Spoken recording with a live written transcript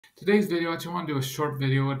Today's video, I just want to do a short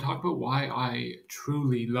video and talk about why I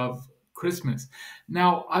truly love Christmas.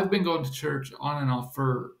 Now, I've been going to church on and off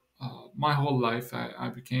for my whole life. I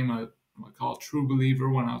became what I call a true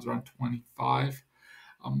believer when I was around 25.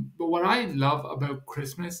 But what I love about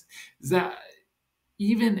Christmas is that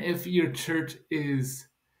even if your church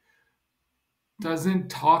doesn't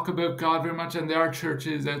talk about God very much, and there are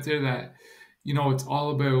churches out there that it's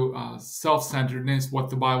all about self-centeredness,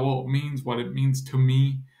 what the Bible means, what it means to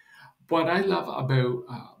me. What I love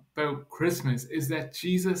about Christmas is that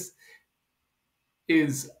Jesus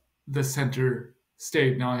is the center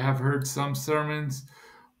stage. Now, I have heard some sermons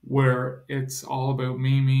where it's all about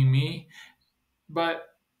me, me, me, but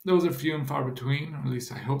those are few and far between, or at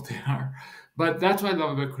least I hope they are. But that's what I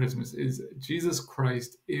love about Christmas is Jesus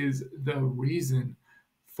Christ is the reason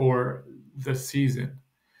for the season.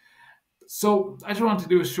 So I just wanted to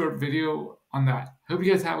do a short video on that. Hope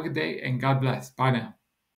you guys have a good day and God bless. Bye now.